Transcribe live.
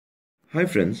Hi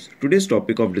friends, today's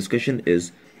topic of discussion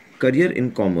is career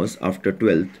in commerce after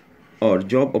 12th or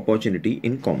job opportunity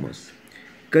in commerce.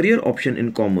 Career option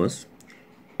in commerce: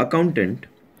 accountant,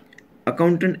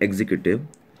 accountant executive,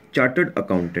 chartered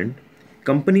accountant,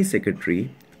 company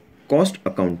secretary, cost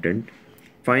accountant,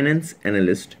 finance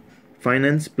analyst,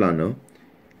 finance planner,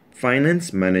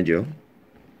 finance manager,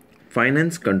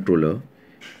 finance controller,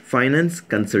 finance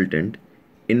consultant,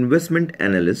 investment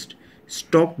analyst,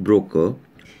 stockbroker,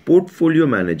 portfolio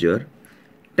manager,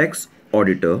 tax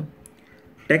auditor,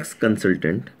 tax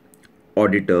consultant,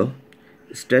 auditor,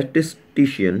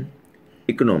 statistician,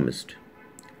 economist.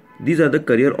 These are the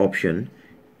career options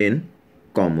in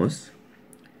commerce,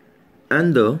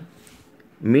 and the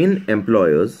main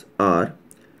employers are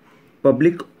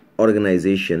public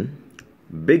organization,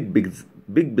 big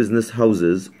business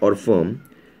houses or firm,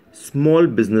 small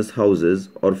business houses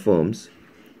or firms,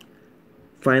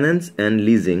 finance and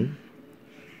leasing,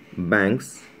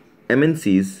 banks,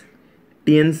 MNCs,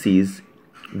 TNCs,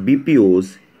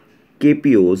 BPOs,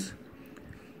 KPOs,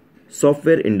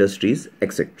 software industries,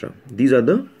 etc. These are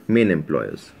the main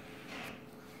employers.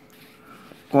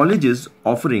 Colleges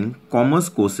offering commerce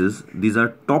courses, these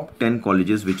are top 10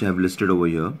 colleges which I have listed over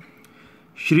here.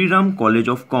 Shri Ram College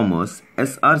of Commerce,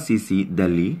 SRCC,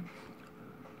 Delhi.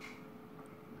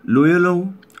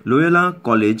 Loyola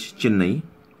College, Chennai.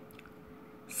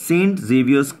 St.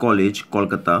 Xavier's College,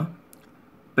 Kolkata.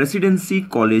 Presidency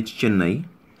College, Chennai.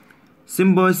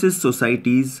 Symbiosis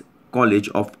Society's College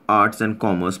of Arts and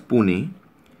Commerce, Pune.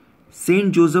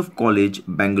 St. Joseph College,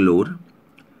 Bangalore.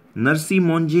 Narsi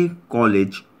Monje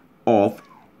College of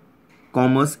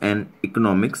Commerce and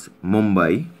Economics,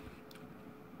 Mumbai.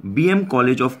 BM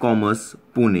College of Commerce,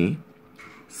 Pune.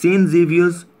 St.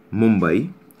 Xavier's,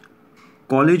 Mumbai.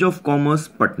 College of Commerce,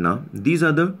 Patna. These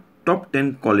are the top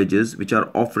 10 colleges which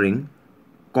are offering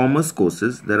commerce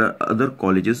courses. There are other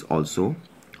colleges also.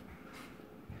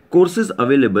 Courses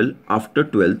available after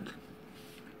 12th: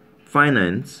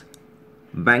 finance,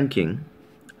 banking,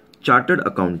 chartered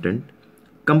accountant,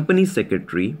 company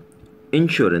secretary,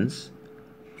 insurance,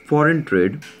 foreign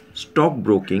trade,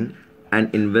 stockbroking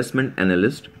and investment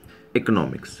analyst,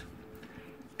 economics.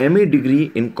 MA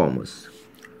degree in commerce.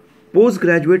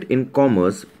 Postgraduate in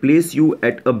commerce place you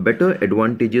at a better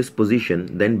advantageous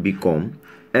position than BCom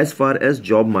as far as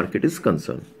job market is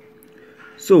concerned.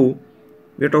 So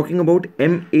we are talking about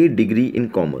MA degree in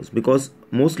commerce because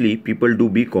mostly people do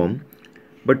BCom,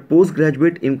 but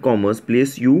postgraduate in commerce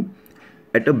place you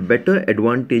at a better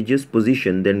advantageous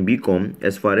position than BCom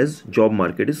as far as job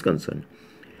market is concerned.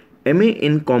 MA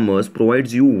in commerce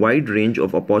provides you wide range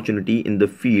of opportunity in the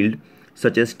field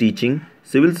such as teaching,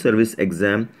 civil service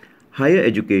exam, higher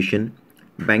education,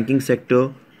 banking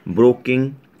sector,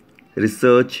 broking,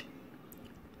 research,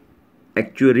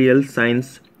 actuarial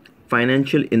science,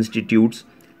 financial institutes,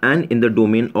 and in the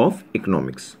domain of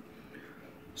economics.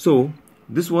 So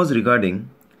this was regarding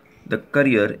the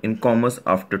career in commerce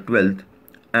after 12th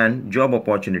and job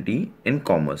opportunity in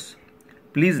commerce.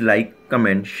 Please like,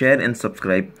 comment, share and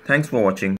subscribe. Thanks for watching.